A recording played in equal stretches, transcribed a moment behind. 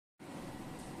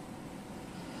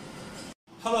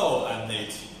Hello, I'm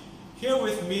Nate. Here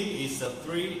with me is a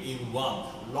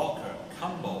 3-in-1 locker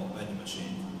combo vending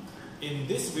machine. In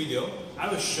this video, I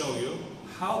will show you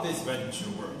how this vending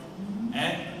machine works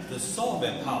and the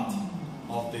software part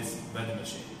of this vending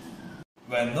machine.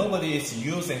 When nobody is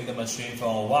using the machine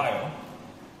for a while,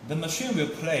 the machine will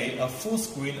play a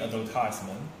full-screen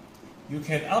advertisement. You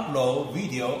can upload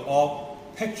video or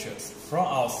pictures from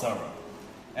our server,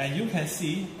 and you can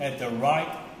see at the right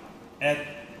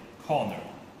corner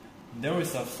there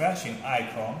is a flashing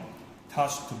icon,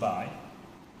 touch to buy.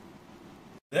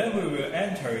 Then we will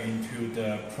enter into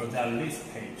the product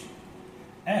list page,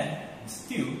 and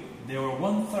still there are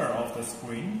 1/3 of the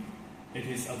screen. It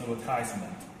is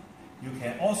advertisement. You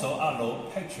can also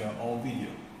upload picture or video.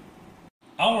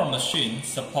 Our machine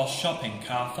supports shopping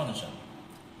cart function.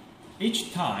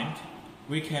 Each time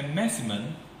we can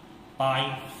maximum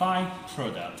buy 5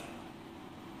 products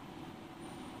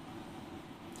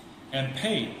and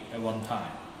pay at one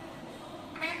time.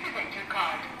 Please select your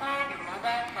card or your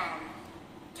mobile phone.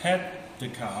 Tap the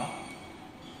card.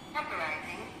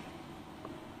 Authorizing.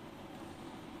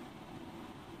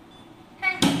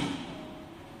 Thank you.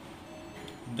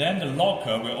 Then the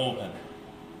locker will open.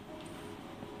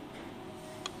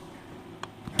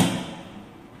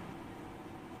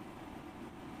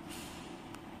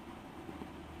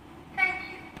 Thank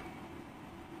you.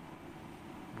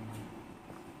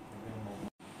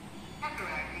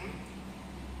 Authorizing.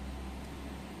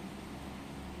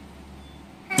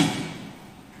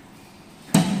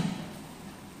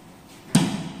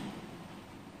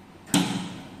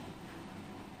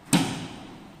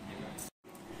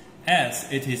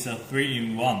 As it is a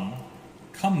 3-in-1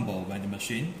 combo vending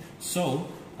machine, so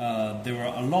there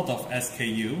are a lot of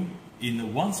SKU.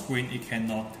 In one screen it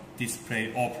cannot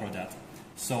display all products.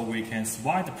 So we can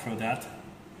swipe the product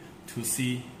to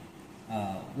see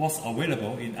what's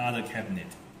available in other cabinet.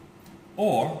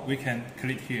 Or we can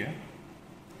click here.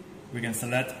 We can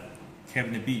select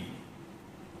cabinet B.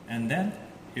 And then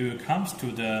it will come to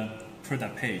the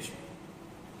product page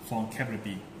from cabinet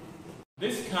B.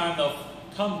 This kind of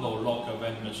combo locker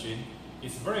vending machine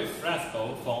is very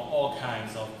flexible for all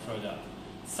kinds of products,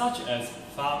 such as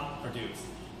farm produce.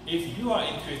 If you are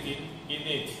interested in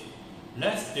it,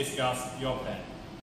 let's discuss your plan.